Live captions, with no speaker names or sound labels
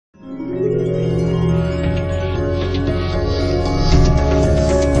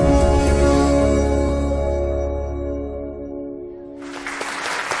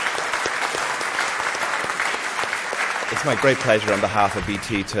great pleasure on behalf of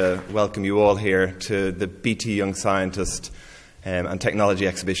BT to welcome you all here to the BT Young Scientist and Technology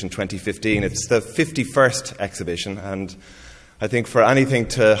Exhibition 2015. It's the 51st exhibition, and I think for anything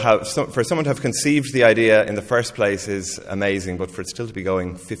to have, for someone to have conceived the idea in the first place is amazing, but for it still to be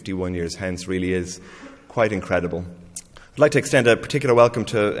going 51 years hence really is quite incredible. I'd like to extend a particular welcome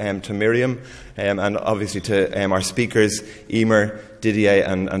to Miriam and obviously to our speakers, Eimear, Didier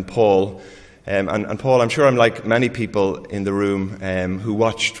and Paul. And Paul, I'm sure I'm like many people in the room who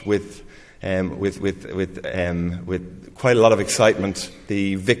watched with quite a lot of excitement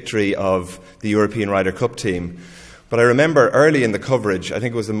the victory of the European Ryder Cup team. But I remember early in the coverage, I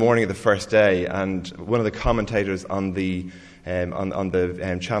think it was the morning of the first day, and one of the commentators on the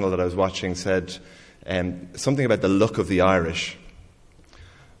channel that I was watching said something about the look of the Irish.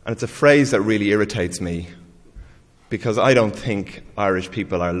 And it's a phrase that really irritates me, because I don't think Irish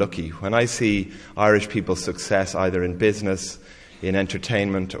people are lucky. When I see Irish people's success either in business, in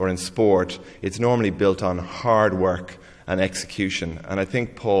entertainment or in sport, it's normally built on hard work and execution. And I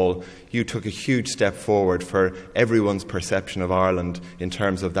think, Paul, you took a huge step forward for everyone's perception of Ireland in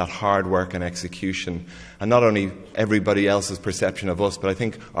terms of that hard work and execution. And not only everybody else's perception of us, but I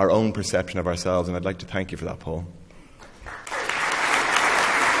think our own perception of ourselves. And I'd like to thank you for that, Paul.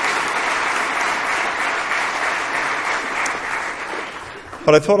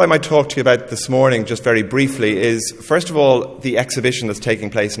 What I thought I might talk to you about this morning, just very briefly, is, first of all, the exhibition that's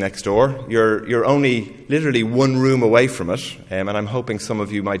taking place next door. You're only literally one room away from it, and I'm hoping some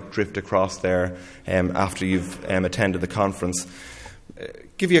of you might drift across there after you've attended the conference.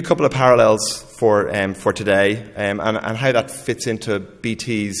 Give you a couple of parallels for today and how that fits into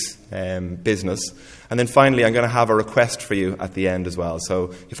BT's business. And then finally, I'm going to have a request for you at the end as well.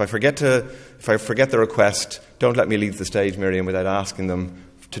 So if I forget the request, don't let me leave the stage, Miriam, without asking them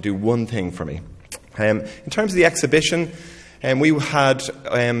to do one thing for me. In terms of the exhibition, we had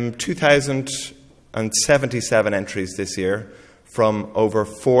 2,077 entries this year from over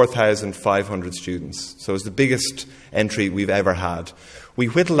 4,500 students. So it's the biggest entry we've ever had. We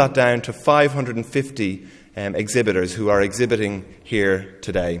whittled that down to 550 exhibitors who are exhibiting here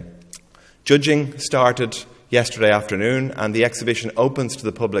today. Judging started yesterday afternoon, and the exhibition opens to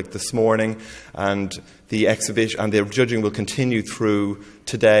the public this morning, and the judging will continue through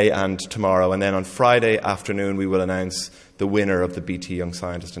today and tomorrow, and then on Friday afternoon we will announce the winner of the BT Young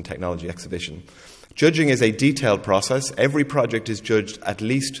Scientist and Technology Exhibition. Judging is a detailed process. Every project is judged at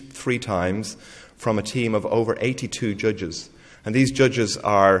least 3 times from a team of over 82 judges. And these judges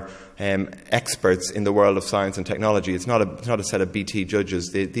are experts in the world of science and technology. It's not a set of BT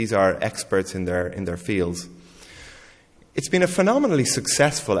judges. These are experts in their fields. It's been a phenomenally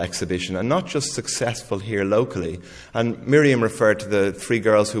successful exhibition, and not just successful here locally. And Miriam referred to the 3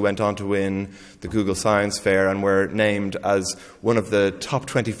 girls who went on to win the Google Science Fair and were named as one of the top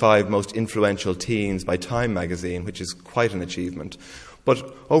 25 most influential teens by Time magazine, which is quite an achievement.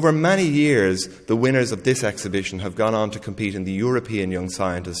 But over many years, the winners of this exhibition have gone on to compete in the European Young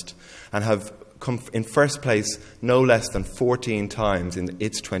Scientist and have come in first place no less than 14 times in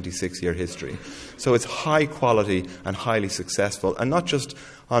its 26-year history. So it's high quality and highly successful, and not just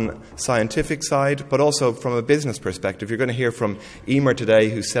on scientific side, but also from a business perspective. You're going to hear from Eimear today,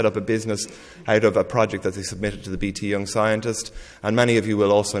 who set up a business out of a project that they submitted to the BT Young Scientist, and many of you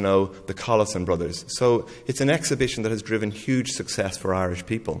will also know the Collison brothers. So it's an exhibition that has driven huge success for Irish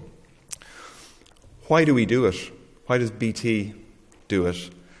people. Why do we do it? Why does BT do it?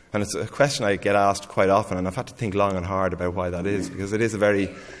 And it's a question I get asked quite often, and I've had to think long and hard about why that is, because it is a very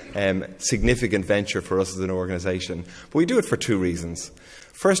significant venture for us as an organisation. But we do it for 2 reasons.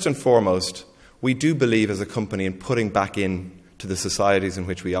 First and foremost, we do believe as a company in putting back into the societies in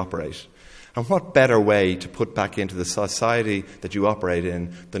which we operate. And what better way to put back into the society that you operate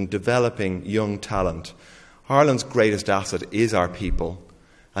in than developing young talent? Ireland's greatest asset is our people.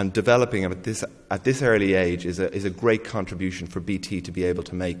 And developing them at this early age is a great contribution for BT to be able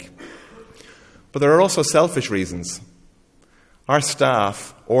to make. But there are also selfish reasons. Our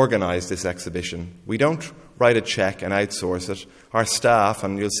staff organise this exhibition. We don't write a cheque and outsource it. Our staff,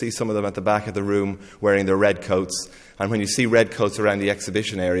 and you'll see some of them at the back of the room wearing their red coats, and when you see red coats around the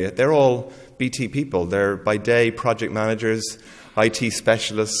exhibition area, they're all BT people. They're by day project managers, IT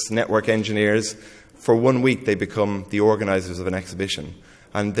specialists, network engineers. For 1 week they become the organisers of an exhibition.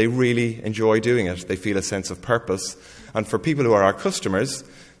 And they really enjoy doing it. They feel a sense of purpose. And for people who are our customers,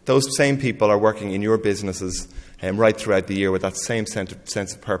 those same people are working in your businesses right throughout the year with that same sense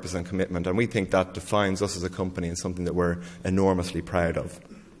of purpose and commitment. And we think that defines us as a company and something that we're enormously proud of.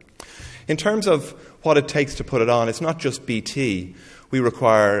 In terms of what it takes to put it on, it's not just BT. We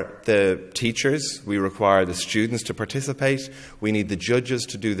require the teachers, we require the students to participate, we need the judges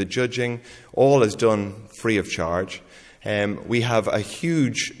to do the judging. All is done free of charge. We have a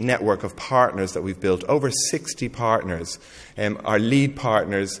huge network of partners that we've built, over 60 partners. Our lead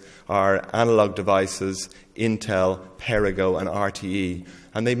partners are Analog Devices, Intel, Perigo and RTE.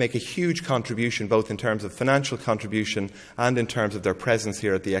 And they make a huge contribution, both in terms of financial contribution and in terms of their presence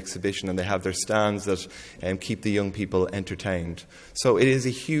here at the exhibition, and they have their stands that keep the young people entertained. So it is a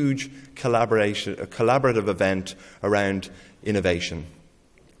huge collaborative event around innovation.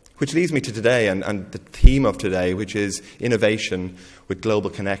 Which leads me to today and the theme of today, which is innovation with global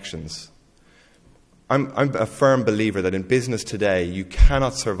connections. I'm a firm believer that in business today, you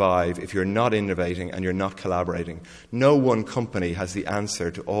cannot survive if you're not innovating and you're not collaborating. No one company has the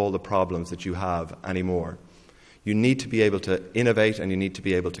answer to all the problems that you have anymore. You need to be able to innovate and you need to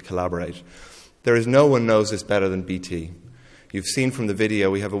be able to collaborate. There is no one knows this better than BT. You've seen from the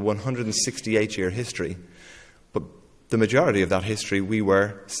video we have a 168-year history, but the majority of that history we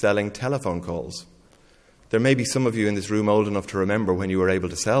were selling telephone calls. There may be some of you in this room old enough to remember when you were able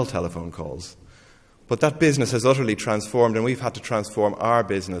to sell telephone calls. But that business has utterly transformed, and we've had to transform our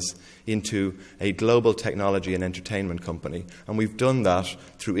business into a global technology and entertainment company. And we've done that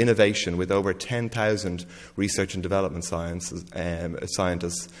through innovation with over 10,000 research and development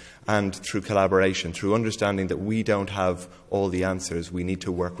scientists, and through collaboration, through understanding that we don't have all the answers. We need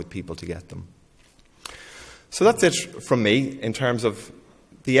to work with people to get them. So that's it from me in terms of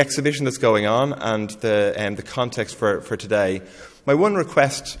the exhibition that's going on and the context for today. My one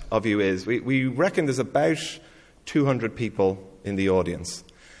request of you is, we reckon there's about 200 people in the audience.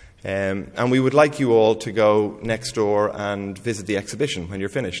 And we would like you all to go next door and visit the exhibition when you're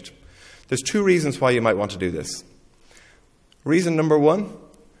finished. There's two reasons why you might want to do this. Reason number one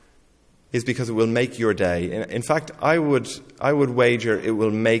is because it will make your day. In fact, I would wager it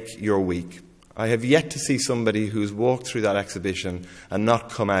will make your week. I have yet to see somebody who's walked through that exhibition and not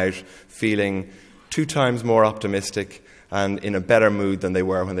come out feeling 2 times more optimistic and in a better mood than they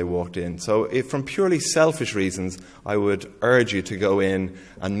were when they walked in. So if from purely selfish reasons, I would urge you to go in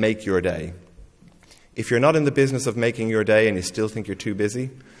and make your day. If you're not in the business of making your day and you still think you're too busy,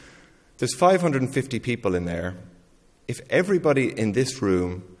 there's 550 people in there. If everybody in this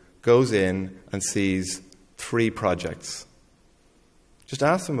room goes in and sees 3 projects, just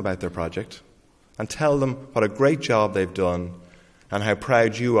ask them about their project and tell them what a great job they've done and how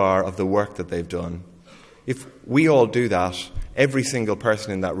proud you are of the work that they've done. If we all do that, every single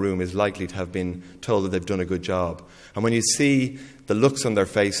person in that room is likely to have been told that they've done a good job. And when you see the looks on their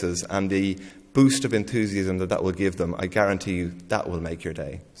faces and the boost of enthusiasm that will give them, I guarantee you that will make your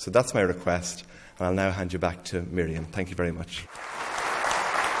day. So that's my request, and I'll now hand you back to Miriam. Thank you very much.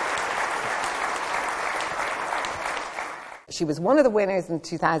 She was one of the winners in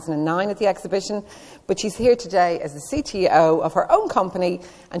 2009 at the exhibition, but she's here today as the CTO of her own company,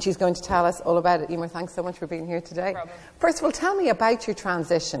 and she's going to tell us all about it. Eimear, thanks so much for being here today. No problem. First of all, tell me about your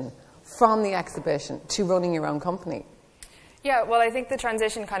transition from the exhibition to running your own company. Yeah, well, I think the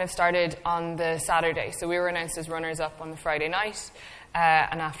transition kind of started on the Saturday. So we were announced as runners-up on the Friday night,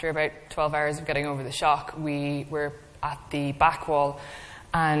 and after about 12 hours of getting over the shock, we were at the back wall,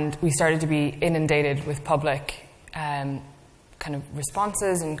 and we started to be inundated with public kind of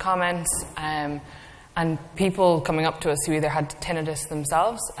responses and comments, and people coming up to us who either had tinnitus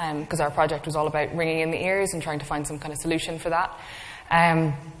themselves, because our project was all about ringing in the ears and trying to find some kind of solution for that,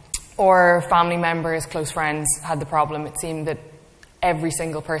 or family members, close friends had the problem. It seemed that every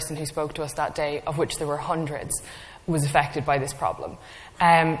single person who spoke to us that day, of which there were hundreds, was affected by this problem.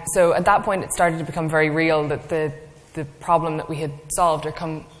 So at that point it started to become very real that the problem that we had solved or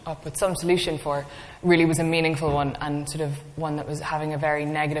come up with some solution for really was a meaningful one, and sort of one that was having a very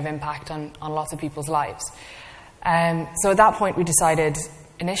negative impact on lots of people's lives. So at that point we decided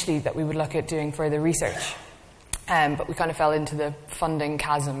initially that we would look at doing further research, but we kind of fell into the funding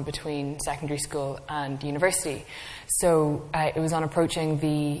chasm between secondary school and university. So it was on approaching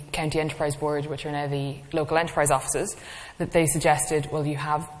the County Enterprise Board, which are now the local enterprise offices, that they suggested, well, you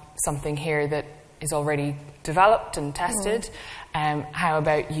have something here that is already developed and tested. How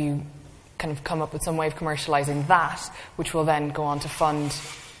about you kind of come up with some way of commercializing that, which will then go on to fund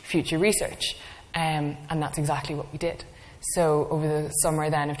future research? And that's exactly what we did. So over the summer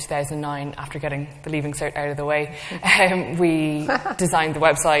then of 2009, after getting the Leaving Cert out of the way, we designed the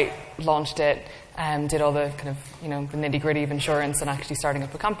website, launched it, did all the kind of, you know, the nitty-gritty of insurance and actually starting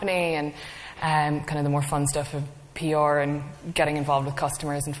up a company, and kind of the more fun stuff of PR and getting involved with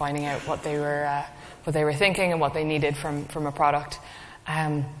customers and finding out what they were thinking and what they needed from a product,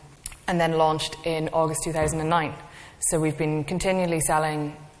 and then launched in August 2009. So we've been continually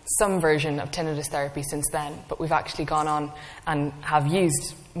selling some version of tinnitus therapy since then, but we've actually gone on and have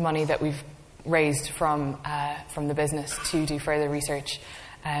used money that we've raised from the business to do further research,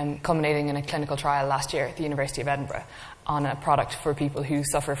 culminating in a clinical trial last year at the University of Edinburgh on a product for people who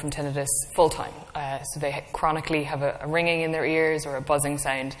suffer from tinnitus full-time. So they chronically have a ringing in their ears or a buzzing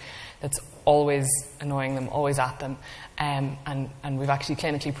sound that's always annoying them, always at them. And we've actually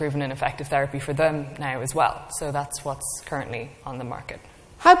clinically proven an effective therapy for them now as well. So that's what's currently on the market.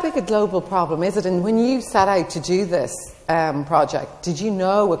 How big a global problem is it? And when you set out to do this project, did you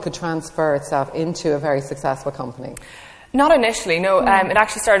know it could transfer itself into a very successful company? Not initially, no. It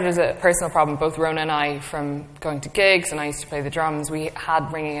actually started as a personal problem. Both Rona and I, from going to gigs, and I used to play the drums, we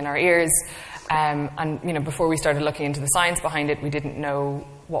had ringing in our ears. And you know, before we started looking into the science behind it, we didn't know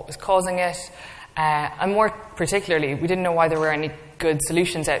what was causing it. And more particularly, we didn't know why there were any good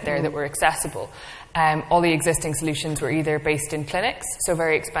solutions out there that were accessible. All the existing solutions were either based in clinics, so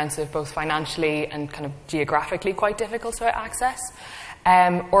very expensive both financially and kind of geographically quite difficult to access,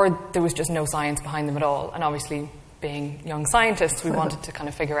 or there was just no science behind them at all. And obviously, being young scientists, we wanted to kind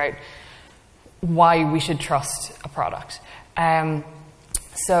of figure out why we should trust a product.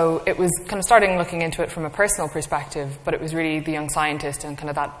 So it was kind of starting looking into it from a personal perspective, but it was really the young scientist and kind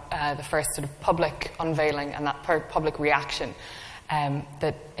of that the first sort of public unveiling and that public reaction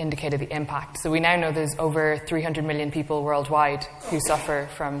that indicated the impact. So we now know there's over 300 million people worldwide who suffer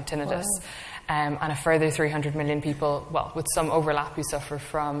from tinnitus, and a further 300 million people, well, with some overlap, who suffer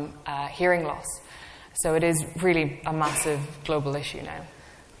from hearing loss. So it is really a massive global issue now.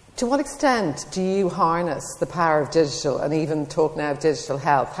 To what extent do you harness the power of digital and even talk now of digital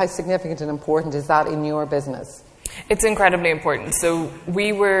health? How significant and important is that in your business? It's incredibly important. So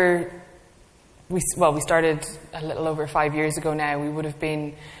we started a little over 5 years ago now. We would have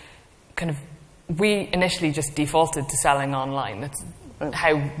been we initially just defaulted to selling online. That's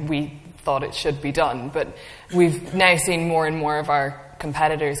how we thought it should be done. But we've now seen more and more of our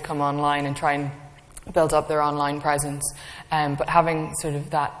competitors come online and try and build up their online presence. But having sort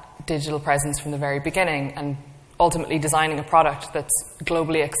of that digital presence from the very beginning and ultimately designing a product that's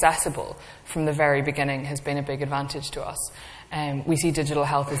globally accessible from the very beginning has been a big advantage to us. We see digital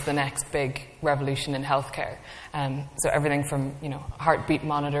health as the next big revolution in healthcare. So everything from heartbeat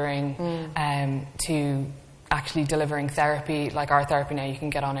monitoring to actually delivering therapy, like our therapy now, you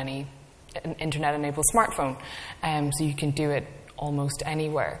can get on any internet-enabled smartphone, so you can do it almost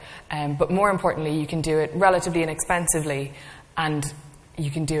anywhere. But more importantly, you can do it relatively inexpensively, and you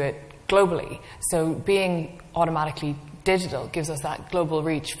can do it globally. So being automatically digital gives us that global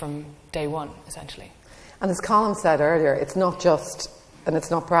reach from day one, essentially. And as Colm said earlier, it's not just, and it's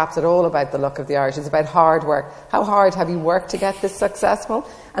not perhaps at all about the luck of the Irish, it's about hard work. How hard have you worked to get this successful?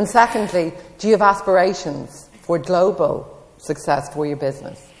 And secondly, do you have aspirations for global success for your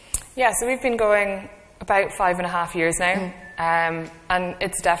business? Yeah, so we've been going about 5.5 years now, and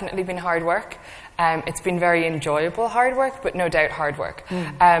it's definitely been hard work. It's been very enjoyable hard work, but no doubt hard work.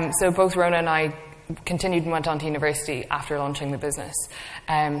 So both Rona and I continued and went on to university after launching the business.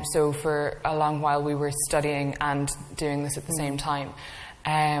 So for a long while we were studying and doing this at the same time.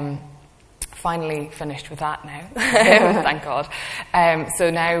 Finally finished with that now, thank God.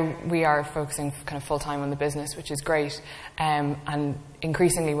 So now we are focusing kind of full-time on the business, which is great. And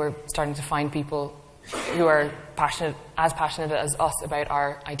increasingly we're starting to find people who are as passionate as us about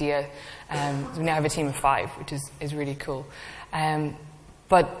our idea. We now have a team of 5, which is really cool.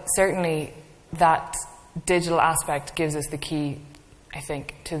 But certainly that digital aspect gives us the key, I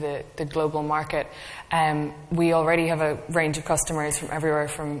think, to the global market. We already have a range of customers from everywhere,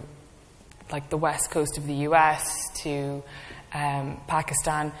 from like the west coast of the US to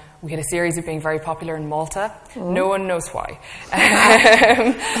Pakistan. We had a series of being very popular in Malta. No one knows why.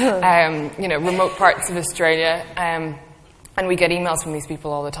 Remote parts of Australia. And we get emails from these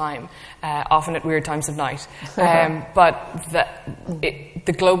people all the time, often at weird times of night. But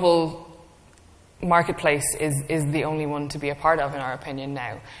the global marketplace is the only one to be a part of, in our opinion,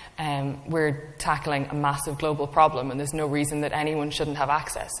 now. We're tackling a massive global problem, and there's no reason that anyone shouldn't have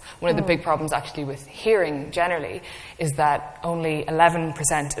access. One of the big problems actually with hearing generally is that only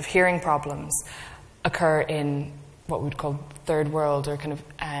 11% of hearing problems occur in what we'd call third world or kind of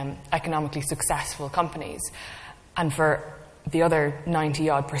economically successful companies. And for the other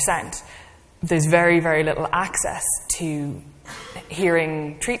 90-odd%, there's very, very little access to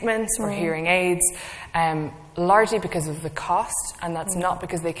hearing treatments or hearing aids, largely because of the cost, and that's not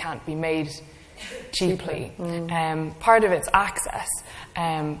because they can't be made cheaply. Part of it's access,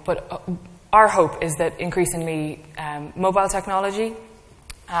 but our hope is that increasingly mobile technology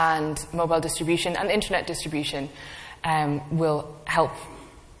and mobile distribution and internet distribution will help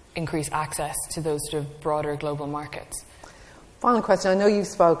increase access to those sort of broader global markets. Final question. I know you've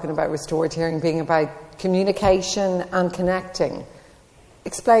spoken about restored hearing being about communication and connecting.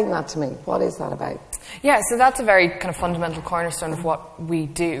 Explain that to me. What is that about? Yeah, so that's a very kind of fundamental cornerstone of what we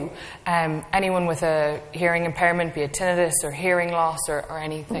do. Anyone with a hearing impairment, be it tinnitus or hearing loss or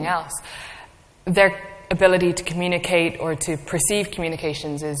anything else, their ability to communicate or to perceive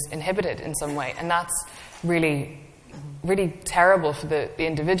communications is inhibited in some way. And that's really, really terrible for the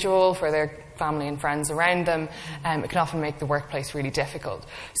individual, for their family and friends around them. It can often make the workplace really difficult.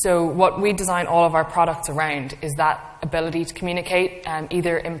 So what we design all of our products around is that ability to communicate,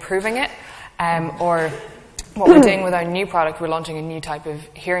 either improving it, or what we're doing with our new product, we're launching a new type of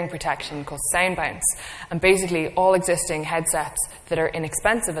hearing protection called Sound Bounce. And basically all existing headsets that are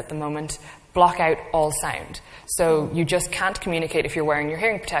inexpensive at the moment block out all sound. So you just can't communicate if you're wearing your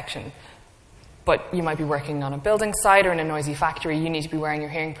hearing protection. But you might be working on a building site or in a noisy factory, you need to be wearing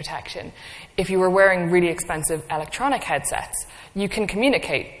your hearing protection. If you were wearing really expensive electronic headsets, you can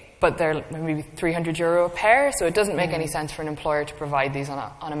communicate, but they're maybe €300 a pair, so it doesn't make any sense for an employer to provide these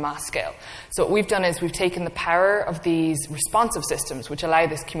on a mass scale. So what we've done is we've taken the power of these responsive systems, which allow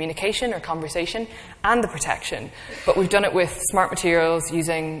this communication or conversation and the protection, but we've done it with smart materials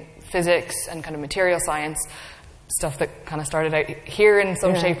using physics and kind of material science, stuff that kind of started out here in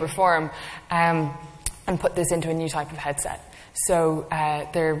some shape or form, and put this into a new type of headset. So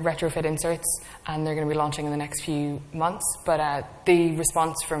they're retrofit inserts, and they're going to be launching in the next few months. But the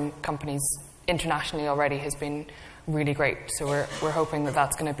response from companies internationally already has been really great. So we're hoping that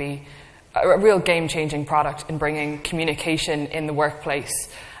that's going to be a real game-changing product in bringing communication in the workplace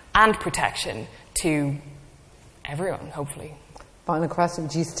and protection to everyone, hopefully. Final question.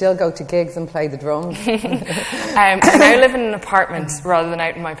 Do you still go to gigs and play the drums? I now live in an apartment rather than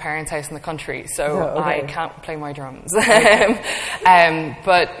out in my parents' house in the country, so I can't play my drums.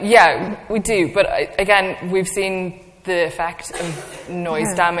 But yeah, we do. But again, we've seen the effect of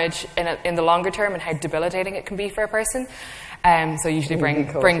noise damage in the longer term and how debilitating it can be for a person. So I usually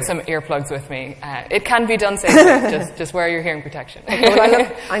bring some earplugs with me. It can be done safely. just wear your hearing protection.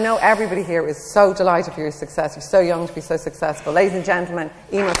 Well, I know everybody here is so delighted for your success. You're so young to be so successful. Ladies and gentlemen,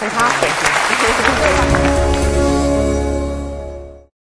 Eimear, fantastic.